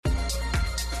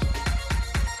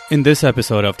In this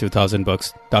episode of 2000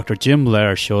 Books, Dr. Jim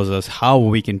Loehr shows us how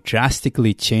we can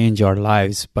drastically change our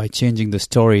lives by changing the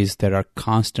stories that are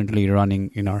constantly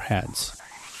running in our heads.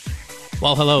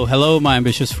 Well, hello, my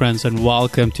ambitious friends, and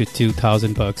welcome to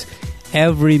 2000 Books.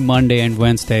 Every Monday and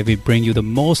Wednesday, we bring you the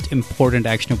most important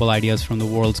actionable ideas from the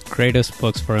world's greatest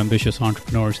books for ambitious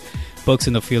entrepreneurs. Books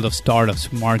in the field of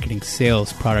startups, marketing,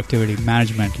 sales, productivity,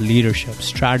 management, leadership,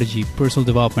 strategy, personal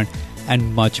development,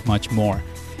 and much, much more.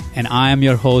 And I am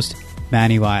your host,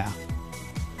 Manny Vaya.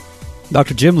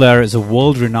 Dr. Jim Loehr is a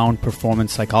world-renowned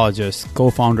performance psychologist,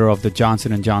 co-founder of the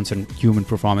Johnson & Johnson Human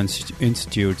Performance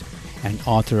Institute, and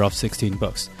author of 16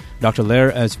 books. Dr. Loehr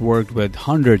has worked with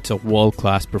hundreds of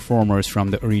world-class performers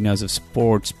from the arenas of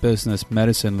sports, business,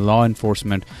 medicine, law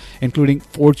enforcement, including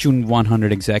Fortune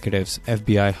 100 executives,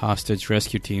 FBI hostage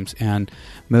rescue teams, and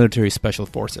military special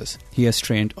forces. He has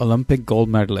trained Olympic gold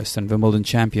medalists and Wimbledon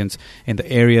champions in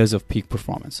the areas of peak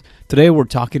performance. Today, we're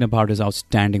talking about his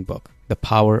outstanding book, The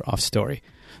Power of Story.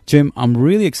 Jim, I'm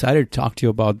really excited to talk to you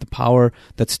about the power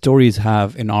that stories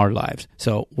have in our lives.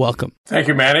 So, welcome. Thank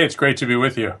you, Manny. It's great to be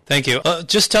with you. Thank you.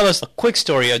 Just tell us a quick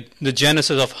story, the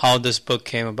genesis of how this book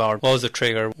came about. What was the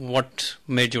trigger? What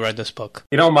made you write this book?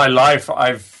 You know, in my life,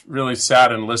 I've really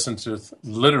sat and listened to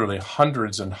literally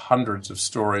hundreds and hundreds of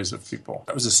stories of people.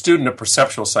 I was a student of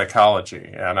perceptual psychology,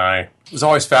 and I was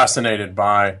always fascinated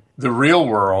by the real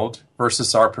world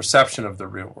versus our perception of the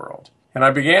real world. And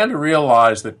I began to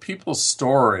realize that people's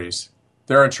stories,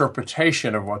 their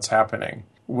interpretation of what's happening,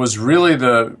 was really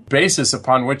the basis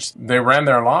upon which they ran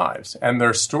their lives. And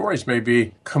their stories may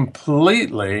be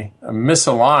completely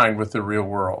misaligned with the real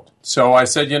world. So I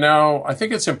said, I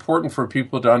think it's important for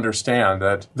people to understand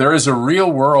that there is a real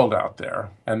world out there,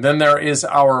 and then there is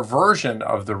our version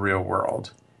of the real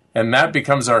world, and that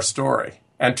becomes our story.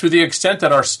 And to the extent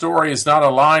that our story is not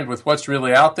aligned with what's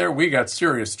really out there, we got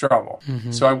serious trouble. Mm-hmm.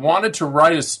 So I wanted to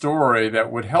write a story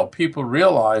that would help people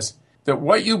realize that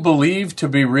what you believe to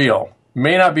be real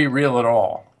may not be real at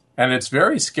all. And it's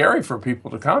very scary for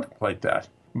people to contemplate that.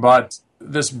 But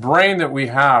this brain that we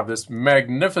have, this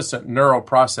magnificent neural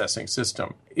processing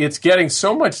system, it's getting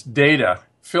so much data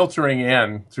filtering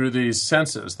in through these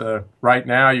senses. Right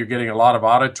now, you're getting a lot of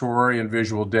auditory and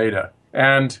visual data.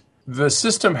 And the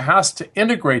system has to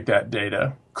integrate that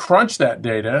data, crunch that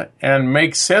data, and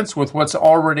make sense with what's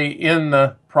already in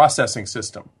the processing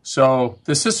system. So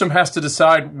the system has to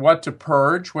decide what to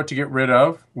purge, what to get rid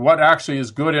of, what actually is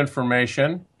good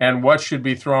information, and what should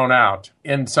be thrown out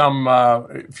in some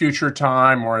future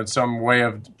time or in some way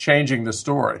of changing the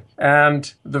story.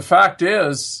 And the fact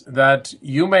is that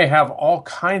you may have all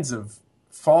kinds of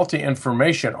faulty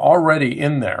information already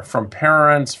in there from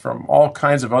parents, from all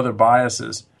kinds of other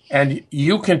biases. And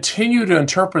you continue to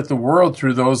interpret the world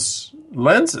through those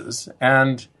lenses,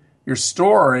 and your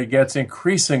story gets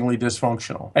increasingly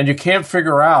dysfunctional. And you can't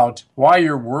figure out why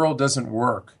your world doesn't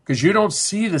work, because you don't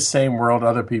see the same world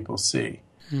other people see.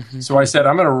 Mm-hmm. So I said,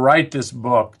 I'm going to write this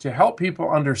book to help people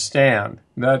understand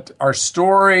that our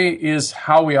story is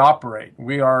how we operate.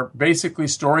 We are basically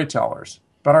storytellers,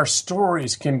 but our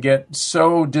stories can get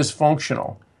so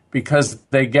dysfunctional because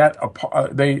they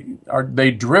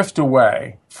drift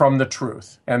away from the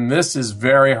truth. And this is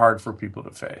very hard for people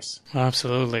to face.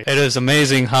 Absolutely. It is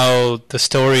amazing how the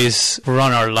stories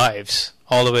run our lives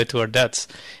all the way to our deaths.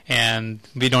 And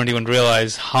we don't even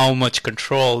realize how much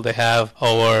control they have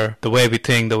over the way we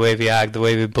think, the way we act, the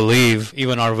way we believe,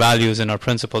 even our values and our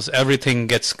principles. Everything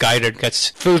gets guided, gets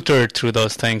filtered through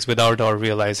those things without our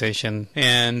realization.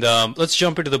 And let's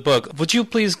jump into the book. Would you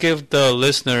please give the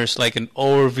listeners like an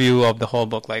overview of the whole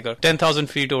book, like a 10,000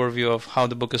 feet overview of how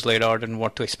the book is laid out and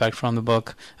what to expect from the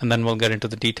book? And then we'll get into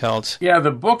the details. Yeah,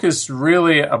 the book is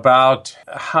really about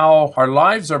how our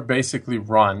lives are basically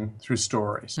run through stories.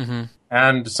 Mm-hmm.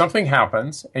 And something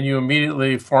happens, and you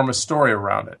immediately form a story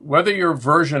around it. Whether your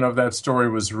version of that story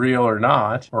was real or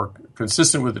not, or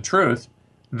consistent with the truth,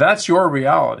 that's your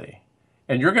reality.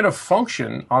 And you're going to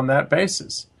function on that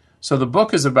basis. So the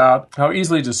book is about how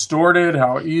easily distorted,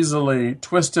 how easily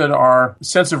twisted our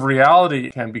sense of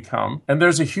reality can become. And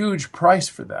there's a huge price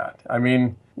for that. I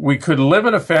mean, we could live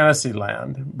in a fantasy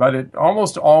land, but it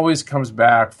almost always comes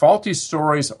back. Faulty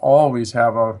stories always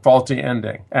have a faulty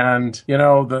ending. And,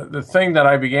 the thing that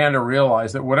I began to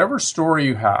realize that whatever story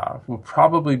you have will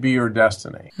probably be your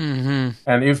destiny. Mm-hmm.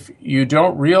 And if you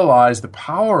don't realize the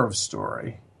power of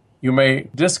story, you may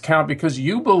discount because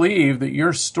you believe that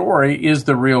your story is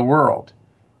the real world.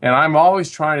 And I'm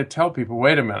always trying to tell people,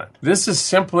 wait a minute, this is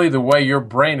simply the way your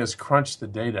brain has crunched the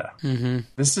data.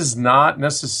 This is not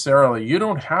necessarily, you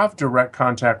don't have direct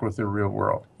contact with the real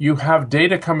world. You have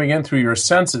data coming in through your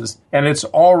senses, and it's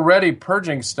already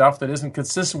purging stuff that isn't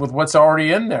consistent with what's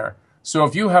already in there. So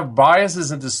if you have biases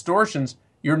and distortions,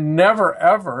 you're never,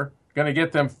 ever going to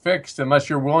get them fixed unless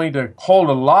you're willing to hold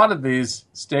a lot of these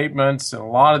statements and a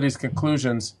lot of these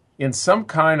conclusions in some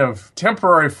kind of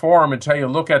temporary form until you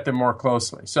look at them more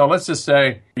closely. So let's just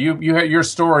say your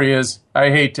story is, I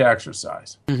hate to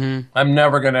exercise. I'm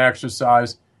never going to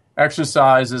exercise.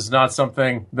 Exercise is not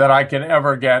something that I can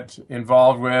ever get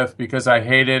involved with because I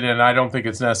hate it and I don't think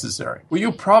it's necessary. Well,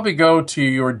 you'll probably go to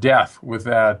your death with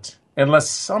that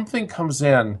unless something comes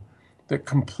in that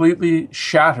completely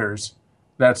shatters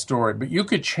that story. But you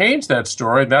could change that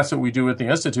story. That's what we do at the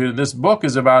Institute. And this book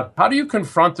is about how do you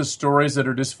confront the stories that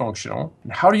are dysfunctional?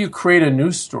 And how do you create a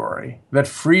new story that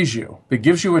frees you, that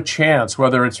gives you a chance,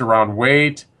 whether it's around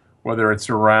weight, whether it's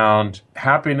around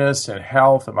happiness and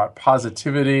health, about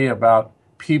positivity, about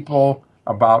people,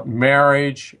 about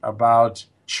marriage, about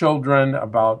children,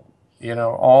 about,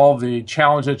 all the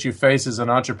challenge that you face as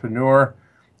an entrepreneur.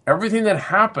 Everything that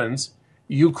happens,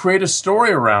 you create a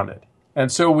story around it. And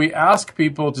so we ask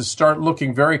people to start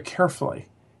looking very carefully,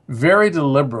 very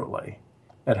deliberately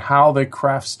at how they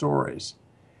craft stories.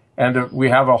 And we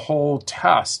have a whole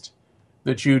test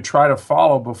that you try to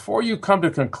follow before you come to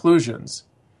conclusions,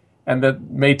 and that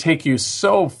may take you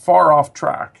so far off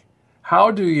track.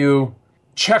 How do you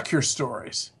check your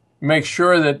stories? Make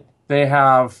sure that they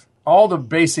have all the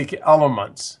basic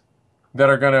elements that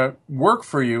are going to work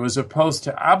for you as opposed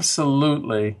to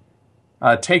absolutely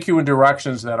take you in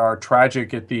directions that are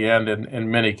tragic at the end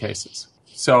in many cases.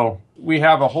 So we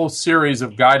have a whole series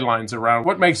of guidelines around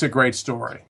what makes a great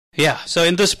story. Yeah. So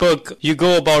in this book, you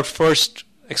go about first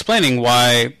explaining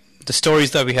why the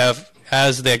stories that we have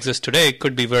as they exist today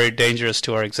could be very dangerous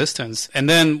to our existence. And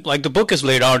then, the book is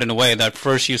laid out in a way that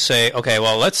first you say, okay,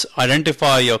 well, let's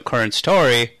identify your current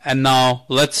story, and now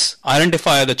let's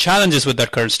identify the challenges with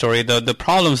that current story, the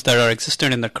problems that are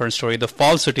existent in that current story, the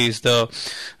falsities, the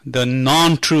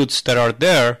non-truths that are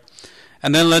there,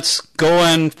 and then let's go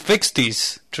and fix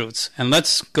these truths, and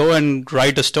let's go and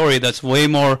write a story that's way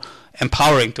more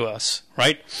empowering to us,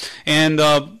 right? And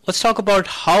let's talk about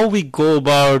how we go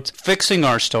about fixing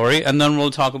our story, and then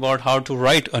we'll talk about how to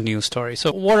write a new story.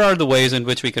 So what are the ways in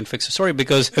which we can fix a story?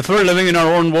 Because if we're living in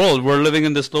our own world, we're living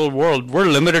in this little world, we're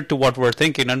limited to what we're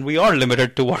thinking, and we are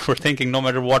limited to what we're thinking no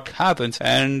matter what happens.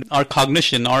 And our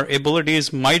cognition, our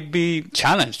abilities might be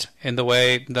challenged in the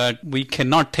way that we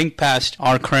cannot think past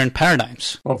our current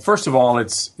paradigms. Well, first of all,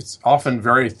 it's often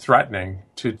very threatening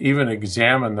to even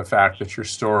examine the fact that your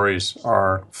stories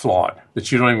are flawed,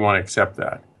 that you don't even want to accept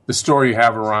that. The story you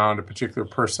have around a particular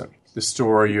person, the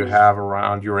story you have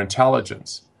around your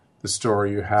intelligence, the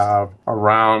story you have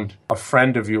around a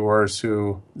friend of yours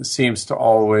who seems to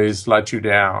always let you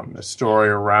down, the story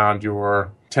around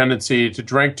your tendency to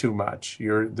drink too much,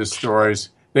 the stories,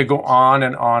 they go on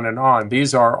and on and on.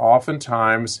 These are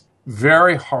oftentimes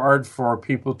very hard for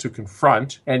people to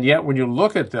confront, and yet when you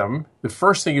look at them, the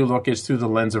first thing you look is through the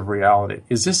lens of reality.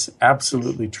 Is this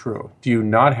absolutely true? Do you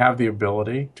not have the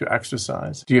ability to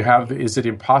exercise? Is it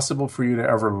impossible for you to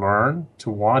ever learn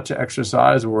to want to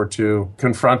exercise or to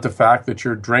confront the fact that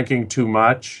you're drinking too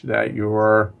much, that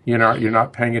you're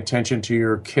not paying attention to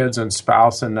your kids and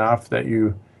spouse enough, that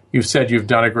you've said you've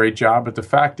done a great job, but the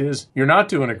fact is you're not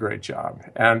doing a great job.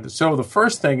 And so the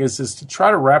first thing is to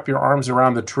try to wrap your arms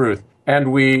around the truth.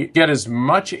 And we get as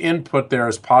much input there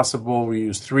as possible. We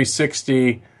use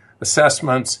 360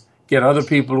 assessments, get other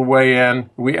people to weigh in.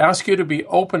 We ask you to be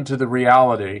open to the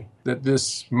reality that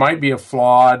this might be a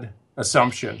flawed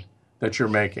assumption that you're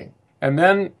making. And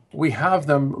then we have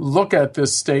them look at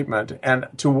this statement and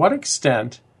to what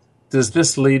extent does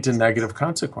this lead to negative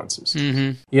consequences?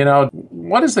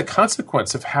 What is the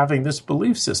consequence of having this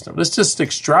belief system? Let's just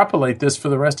extrapolate this for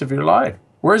the rest of your life.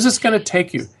 Where is this going to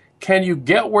take you? Can you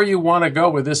get where you want to go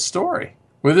with this story,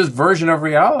 with this version of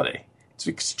reality? It's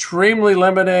extremely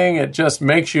limiting. It just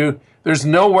makes there's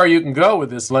nowhere you can go with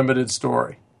this limited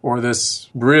story or this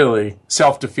really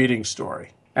self-defeating story.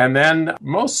 And then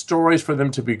most stories, for them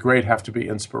to be great, have to be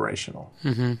inspirational.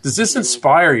 Does this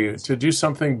inspire you to do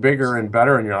something bigger and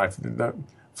better in your life? The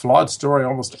flawed story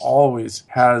almost always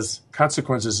has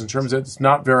consequences in terms of it's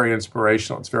not very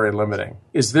inspirational. It's very limiting.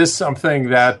 Is this something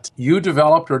that you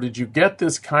developed, or did you get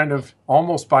this kind of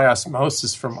almost by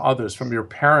osmosis from others, from your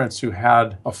parents who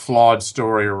had a flawed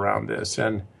story around this?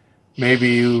 And maybe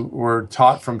you were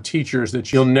taught from teachers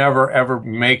that you'll never, ever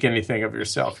make anything of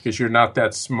yourself because you're not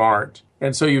that smart.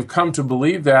 And so you've come to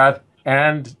believe that,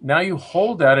 And now you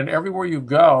hold that, and everywhere you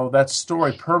go, that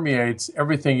story permeates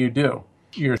everything you do.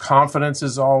 Your confidence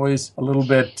is always a little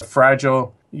bit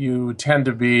fragile. You tend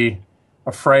to be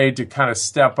afraid to kind of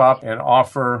step up and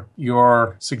offer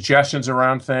your suggestions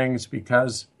around things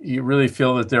because you really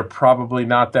feel that they're probably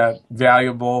not that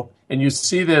valuable. And you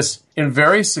see this in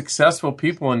very successful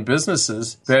people in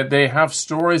businesses, that they have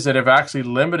stories that have actually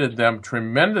limited them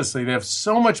tremendously. They have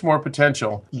so much more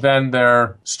potential than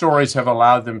their stories have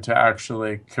allowed them to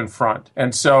actually confront.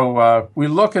 And so we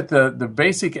look at the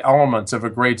basic elements of a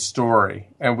great story,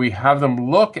 and we have them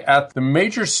look at the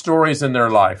major stories in their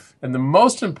life. And the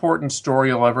most important story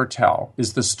you'll ever tell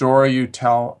is the story you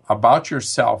tell about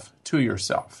yourself to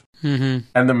yourself. Mm-hmm.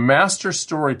 And the master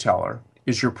storyteller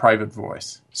is your private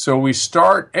voice. So we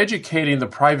start educating the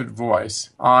private voice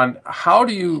on how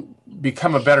do you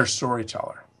become a better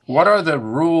storyteller? What are the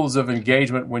rules of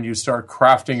engagement when you start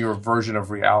crafting your version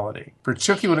of reality,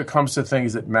 particularly when it comes to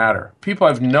things that matter? People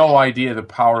have no idea the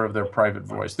power of their private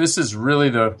voice. This is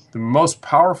really the most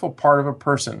powerful part of a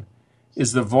person,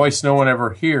 is the voice no one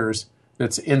ever hears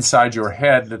that's inside your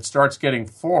head that starts getting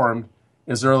formed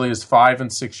as early as 5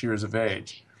 and 6 years of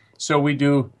age. So we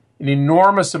do an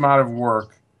enormous amount of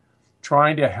work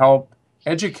trying to help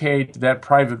educate that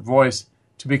private voice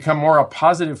to become more a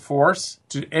positive force,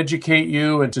 to educate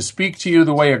you and to speak to you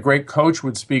the way a great coach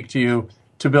would speak to you,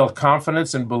 to build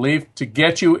confidence and belief, to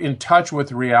get you in touch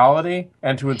with reality,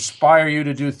 and to inspire you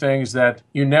to do things that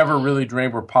you never really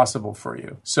dreamed were possible for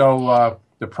you. So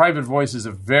the private voice is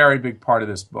a very big part of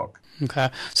this book.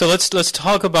 Okay. So let's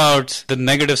talk about the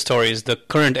negative stories, the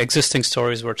current existing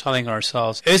stories we're telling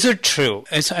ourselves. Is it true?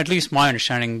 It's at least my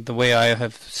understanding, the way I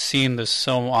have seen this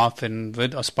so often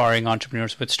with aspiring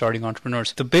entrepreneurs, with starting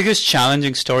entrepreneurs. The biggest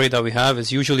challenging story that we have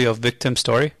is usually a victim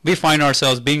story. We find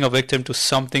ourselves being a victim to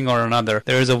something or another.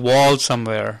 There is a wall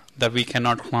somewhere that we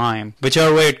cannot climb,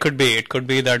 whichever way it could be. It could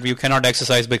be that you cannot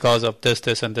exercise because of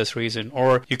this, and this reason,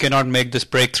 or you cannot make this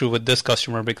breakthrough with this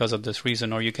customer because of this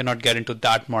reason, or you cannot get into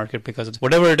that market because of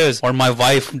whatever it is, or my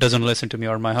wife doesn't listen to me,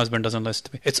 or my husband doesn't listen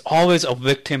to me. It's always a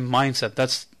victim mindset.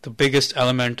 That's the biggest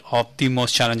element of the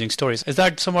most challenging stories. Is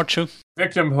that somewhat true?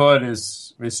 Victimhood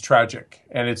is tragic,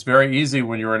 and it's very easy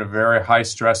when you're in a very high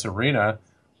stress arena,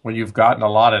 when you've gotten a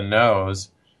lot of no's,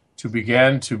 to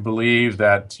begin to believe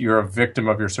that you're a victim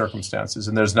of your circumstances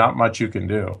and there's not much you can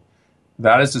do.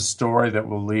 That is a story that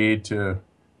will lead to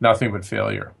nothing but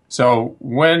failure. So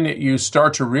when you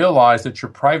start to realize that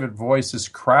your private voice is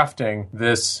crafting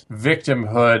this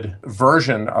victimhood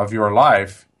version of your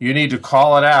life, you need to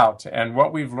call it out. And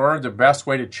what we've learned, the best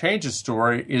way to change a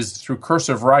story is through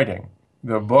cursive writing.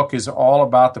 The book is all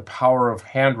about the power of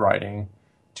handwriting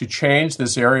to change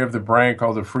this area of the brain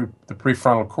called the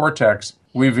prefrontal cortex.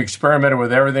 We've experimented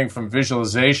with everything from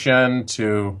visualization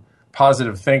to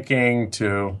positive thinking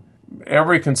to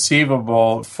every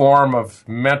conceivable form of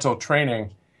mental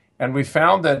training. And we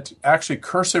found that actually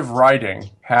cursive writing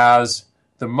has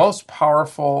the most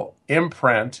powerful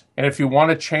imprint. And if you want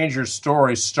to change your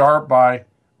story, start by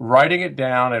writing it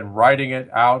down and writing it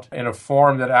out in a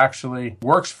form that actually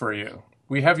works for you.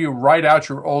 We have you write out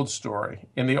your old story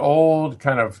in the old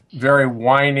kind of very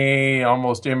whiny,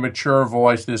 almost immature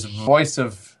voice, this voice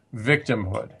of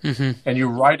victimhood. Mm-hmm. And you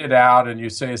write it out and you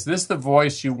say, is this the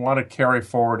voice you want to carry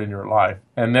forward in your life?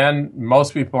 And then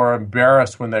most people are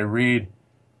embarrassed when they read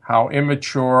how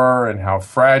immature and how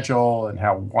fragile and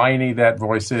how whiny that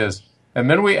voice is. And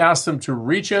then we ask them to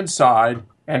reach inside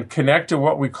and connect to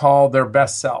what we call their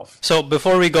best self. So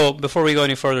before we go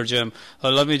any further, Jim,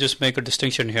 let me just make a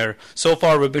distinction here. So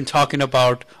far, we've been talking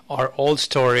about our old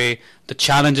story, the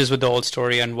challenges with the old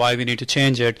story and why we need to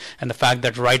change it, and the fact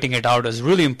that writing it out is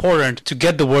really important to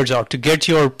get the words out, to get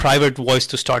your private voice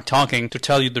to start talking, to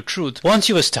tell you the truth. Once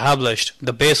you've established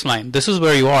the baseline, this is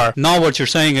where you are. Now what you're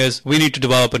saying is we need to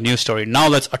develop a new story. Now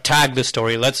let's attack this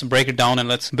story. Let's break it down and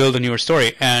let's build a newer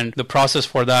story. And the process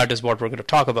for that is what we're going to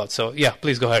talk about. So yeah,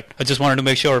 please go ahead. I just wanted to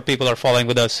make sure people are following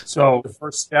with us. So the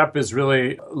first step is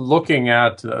really looking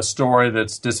at a story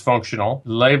that's dysfunctional,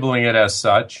 labeling it as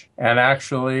such, and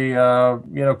actually,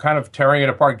 kind of tearing it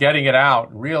apart, getting it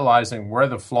out, realizing where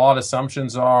the flawed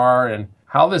assumptions are and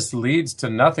how this leads to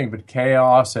nothing but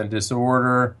chaos and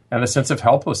disorder and a sense of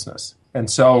helplessness. And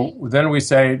so then we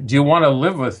say, do you want to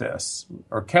live with this?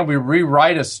 Or can we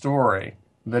rewrite a story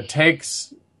that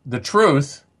takes the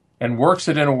truth and works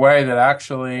it in a way that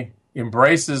actually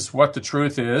embraces what the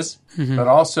truth is, but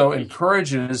also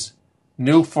encourages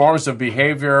new forms of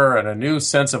behavior and a new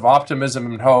sense of optimism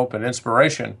and hope and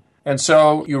inspiration And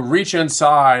so you reach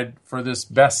inside for this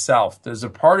best self. There's a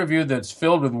part of you that's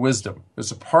filled with wisdom.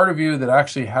 There's a part of you that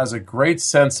actually has a great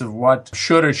sense of what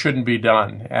should or shouldn't be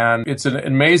done. And it's an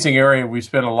amazing area. We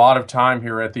spend a lot of time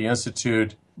here at the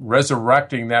Institute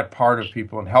resurrecting that part of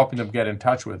people and helping them get in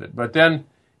touch with it. But then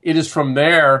it is from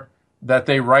there that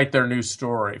they write their new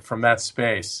story, from that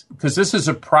space. Because this is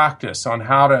a practice on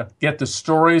how to get the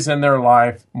stories in their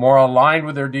life more aligned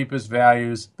with their deepest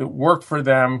values that work for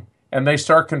them, and they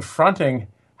start confronting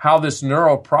how this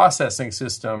neural processing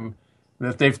system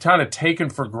that they've kind of taken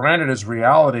for granted as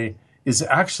reality is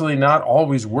actually not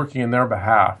always working in their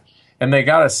behalf. And they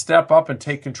got to step up and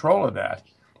take control of that.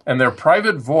 And their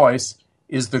private voice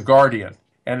is the guardian.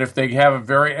 And if they have a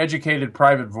very educated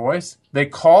private voice, they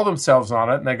call themselves on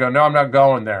it and they go, no, I'm not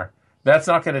going there. That's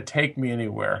not going to take me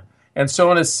anywhere. And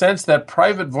so in a sense, that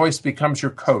private voice becomes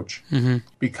your coach,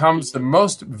 becomes the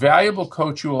most valuable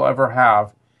coach you will ever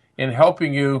have in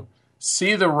helping you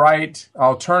see the right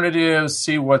alternatives,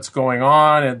 see what's going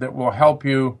on, and that will help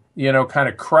you, kind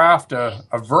of craft a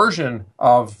version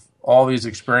of all these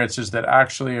experiences that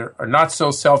actually are not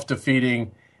so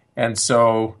self-defeating and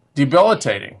so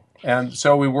debilitating. And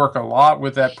so we work a lot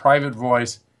with that private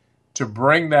voice to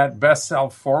bring that best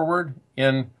self forward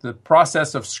in the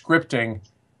process of scripting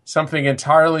something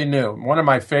entirely new. One of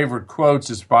my favorite quotes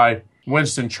is by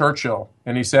Winston Churchill,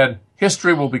 and he said,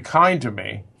 "History will be kind to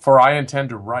me, for I intend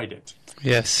to write it."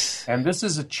 Yes. And this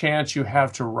is a chance you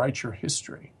have to write your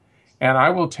history. And I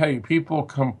will tell you, people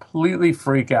completely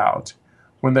freak out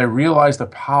when they realize the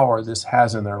power this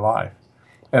has in their life.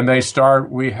 And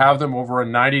we have them over a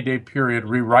 90-day period,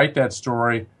 rewrite that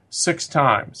story 6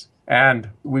 times. And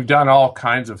we've done all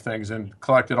kinds of things and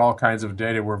collected all kinds of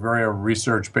data. We're a very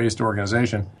research-based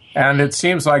organization. And it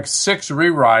seems like 6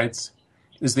 rewrites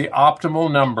is the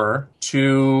optimal number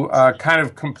to kind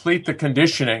of complete the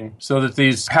conditioning so that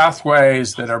these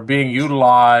pathways that are being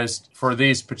utilized for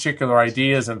these particular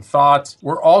ideas and thoughts,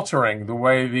 we're altering the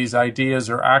way these ideas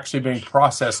are actually being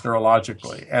processed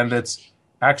neurologically. And it's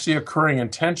actually occurring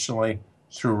intentionally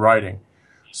through writing.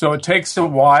 So it takes a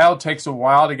while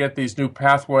to get these new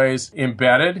pathways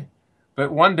embedded.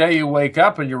 But one day you wake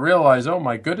up and you realize, oh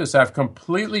my goodness, I've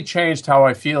completely changed how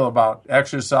I feel about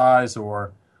exercise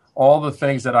or all the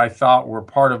things that I thought were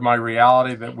part of my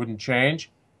reality that wouldn't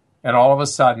change. And all of a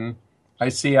sudden, I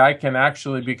see I can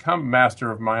actually become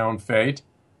master of my own fate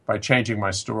by changing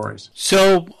my stories.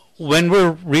 So when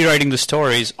we're rewriting the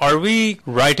stories, are we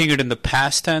writing it in the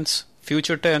past tense,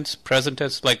 future tense, present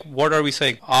tense? Like, what are we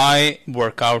saying? I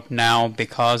work out now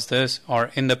because this,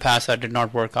 or in the past I did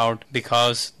not work out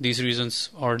because these reasons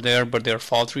are there, but they're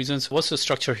false reasons. What's the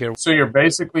structure here? So you're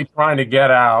basically trying to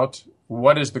get out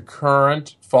what is the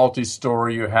current faulty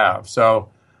story you have. So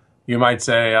you might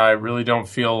say, I really don't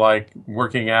feel like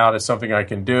working out is something I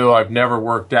can do. I've never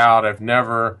worked out. I've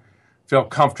never felt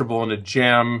comfortable in a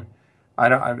gym.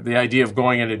 The idea of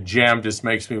going in a gym just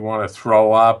makes me want to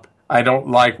throw up. I don't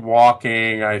like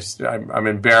walking. I'm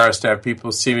embarrassed to have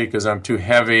people see me because I'm too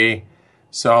heavy.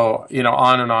 So,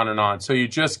 on and on and on. So you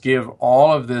just give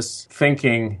all of this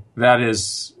thinking that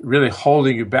is really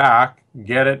holding you back,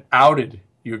 get it outed.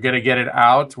 You're going to get it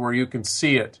out where you can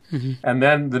see it. Mm-hmm. And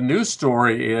then the new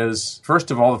story is, first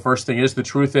of all, the first thing is, the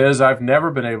truth is, I've never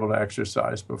been able to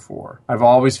exercise before. I've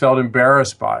always felt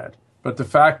embarrassed by it. But the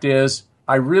fact is,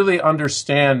 I really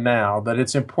understand now that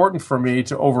it's important for me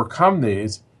to overcome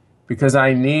these because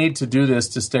I need to do this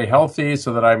to stay healthy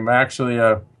so that I'm actually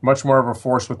much more of a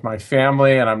force with my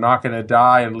family and I'm not going to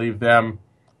die and leave them,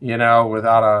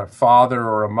 without a father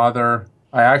or a mother.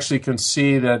 I actually can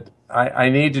see that I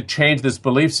need to change this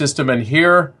belief system, and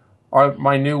here are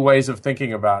my new ways of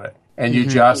thinking about it. And you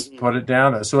just put it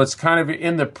down. So it's kind of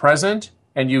in the present,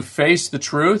 and you face the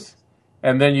truth,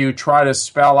 and then you try to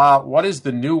spell out what is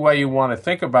the new way you want to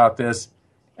think about this,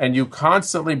 and you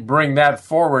constantly bring that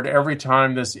forward every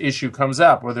time this issue comes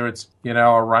up, whether it's,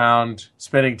 around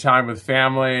spending time with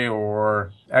family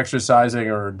or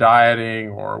exercising or dieting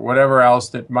or whatever else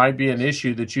that might be an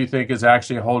issue that you think is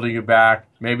actually holding you back.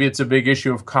 Maybe it's a big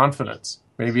issue of confidence.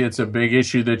 Maybe it's a big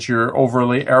issue that you're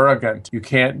overly arrogant. You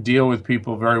can't deal with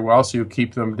people very well, so you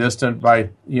keep them distant by,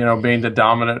 being the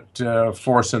dominant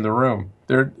force in the room.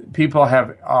 People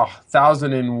have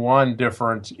 1,001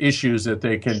 different issues that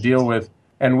they can deal with.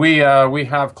 And we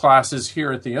have classes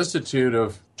here at the Institute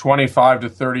of 25 to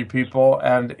 30 people,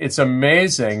 and it's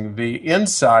amazing the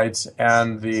insights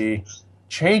and the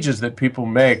changes that people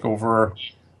make over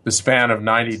the span of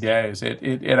 90 days.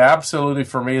 It absolutely,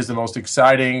 for me, is the most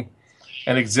exciting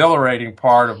and exhilarating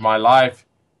part of my life,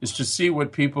 is to see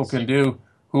what people can do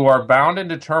who are bound and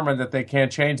determined that they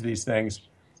can't change these things.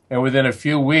 And within a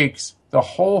few weeks, the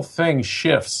whole thing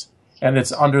shifts, and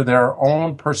it's under their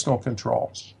own personal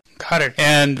control. Got it.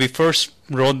 And we first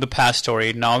wrote the past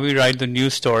story. Now we write the new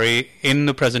story in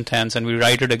the present tense, and we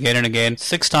write it again and again,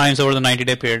 6 times over the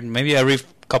 90-day period. Maybe every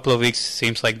couple of weeks.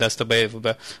 Seems like that's the way.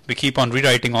 We keep on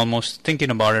rewriting, almost thinking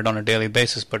about it on a daily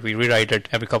basis, but we rewrite it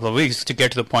every couple of weeks to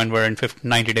get to the point where in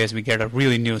 90 days we get a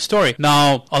really new story.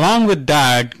 Now, along with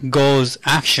that goes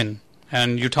action.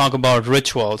 And you talk about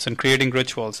rituals and creating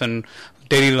rituals and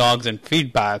daily logs and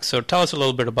feedback. So tell us a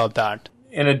little bit about that.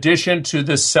 In addition to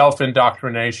this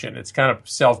self-indoctrination, it's kind of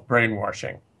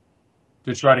self-brainwashing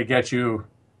to try to get you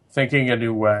thinking a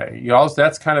new way.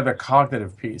 That's kind of the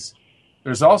cognitive piece.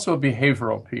 There's also a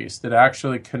behavioral piece that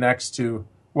actually connects to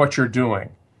what you're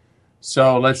doing.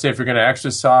 So let's say if you're going to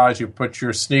exercise, you put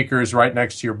your sneakers right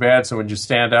next to your bed, so when you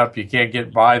stand up, you can't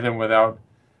get by them without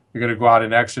you're going to go out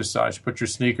and exercise. You put your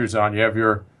sneakers on. You have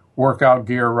your workout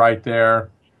gear right there.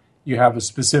 You have a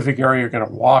specific area you're going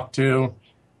to walk to.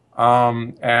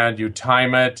 And you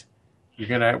time it. You're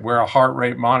going to wear a heart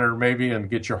rate monitor maybe and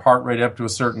get your heart rate up to a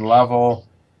certain level.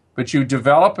 But you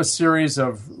develop a series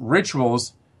of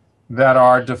rituals that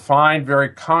are defined very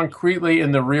concretely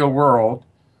in the real world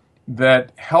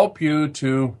that help you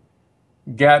to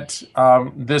get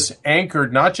this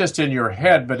anchored not just in your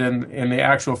head, but in the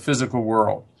actual physical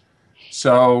world.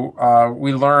 So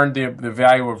we learned the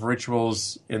value of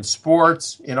rituals in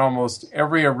sports, in almost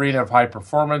every arena of high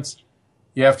performance.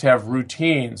 You have to have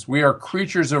routines. We are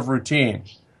creatures of routine.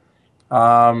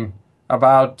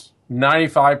 About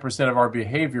 95% of our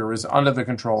behavior is under the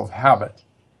control of habit.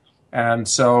 And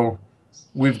so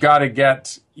we've got to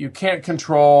you can't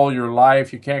control your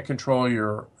life, you can't control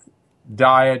your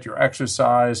diet, your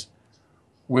exercise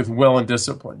with will and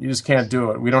discipline. You just can't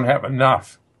do it. We don't have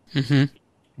enough. Mm-hmm.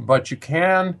 But you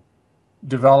can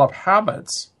develop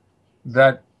habits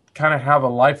that kind of have a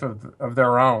life of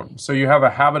their own. So you have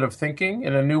a habit of thinking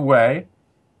in a new way,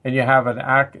 and you have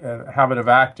a habit of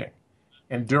acting.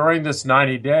 And during this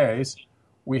 90 days,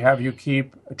 we have you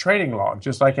keep a training log,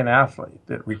 just like an athlete,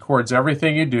 that records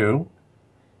everything you do,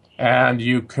 and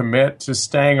you commit to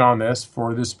staying on this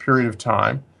for this period of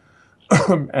time.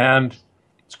 And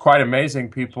it's quite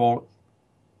amazing.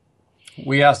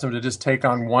 We ask them to just take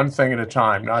on one thing at a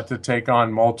time, not to take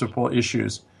on multiple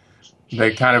issues.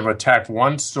 They kind of attack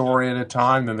one story at a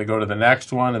time, then they go to the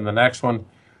next one and the next one.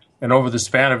 And over the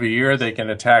span of a year, they can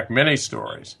attack many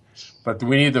stories. But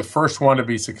we need the first one to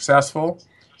be successful.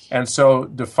 And so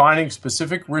defining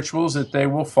specific rituals that they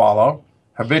will follow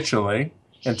habitually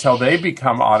until they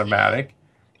become automatic,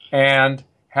 and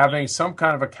having some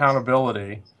kind of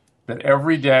accountability that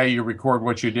every day you record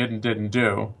what you did and didn't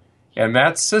do. And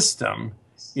that system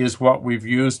is what we've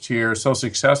used here so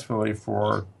successfully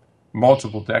for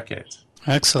multiple decades.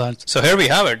 Excellent. So here we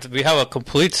have it. We have a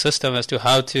complete system as to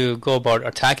how to go about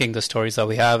attacking the stories that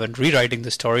we have and rewriting the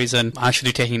stories and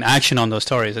actually taking action on those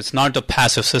stories. It's not a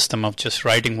passive system of just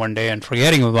writing one day and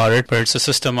forgetting about it, but it's a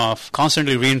system of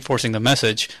constantly reinforcing the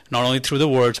message, not only through the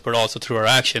words, but also through our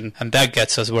action. And that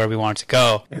gets us where we want to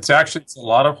go. It's a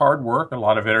lot of hard work, a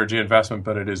lot of energy investment,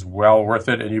 but it is well worth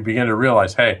it. And you begin to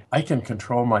realize, hey, I can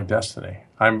control my destiny.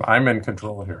 I'm in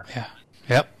control here. Yeah.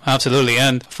 Yep, absolutely.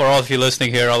 And for all of you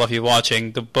listening here, all of you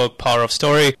watching, the book Power of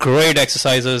Story, great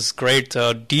exercises, great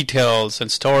details and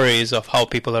stories of how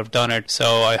people have done it.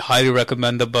 So I highly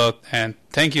recommend the book. And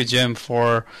thank you, Jim,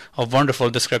 for a wonderful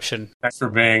description. Thanks for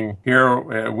being here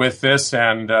with this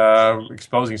and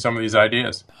exposing some of these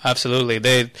ideas. Absolutely.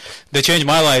 They changed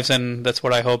my life, and that's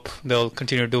what I hope they'll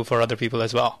continue to do for other people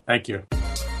as well. Thank you.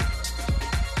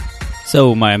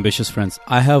 So, my ambitious friends,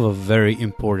 I have a very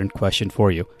important question for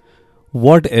you.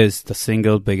 What is the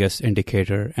single biggest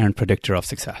indicator and predictor of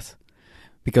success?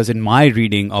 Because in my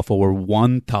reading of over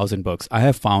 1,000 books, I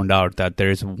have found out that there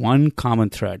is one common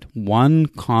thread, one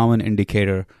common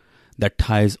indicator that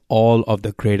ties all of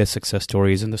the greatest success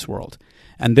stories in this world.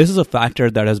 And this is a factor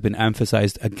that has been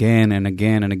emphasized again and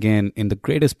again and again in the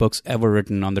greatest books ever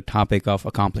written on the topic of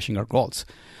accomplishing our goals.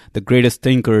 The greatest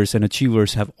thinkers and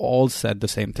achievers have all said the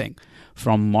same thing.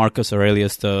 From Marcus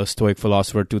Aurelius, the Stoic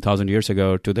philosopher 2,000 years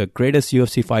ago, to the greatest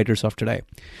UFC fighters of today.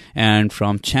 And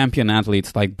from champion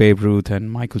athletes like Babe Ruth and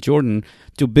Michael Jordan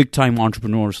to big-time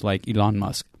entrepreneurs like Elon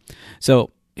Musk.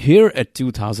 So here at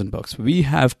 2,000 Books, we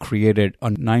have created a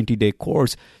 90-day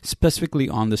course specifically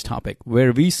on this topic,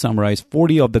 where we summarize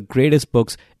 40 of the greatest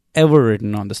books ever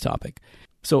written on this topic.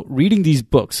 So reading these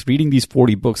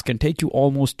 40 books can take you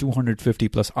almost 250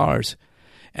 plus hours.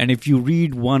 And if you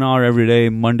read 1 hour every day,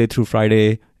 Monday through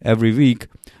Friday, every week,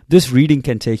 this reading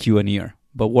can take you a year.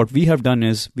 But what we have done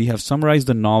is we have summarized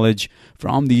the knowledge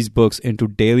from these books into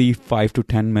daily 5 to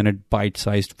 10 minute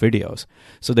bite-sized videos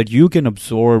so that you can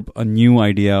absorb a new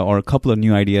idea or a couple of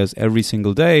new ideas every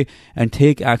single day and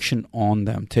take action on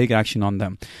them,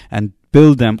 and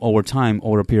build them over time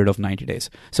over a period of 90 days.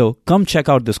 So come check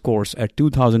out this course at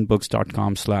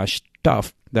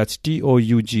 2000books.com/tough. That's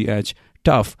TOUGH,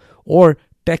 tough, or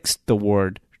text the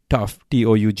word TOUGH,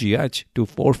 TOUGH, to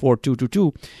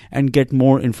 44222 and get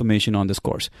more information on this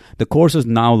course. The course is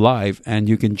now live and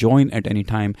you can join at any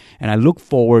time, and I look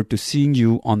forward to seeing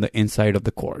you on the inside of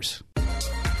the course.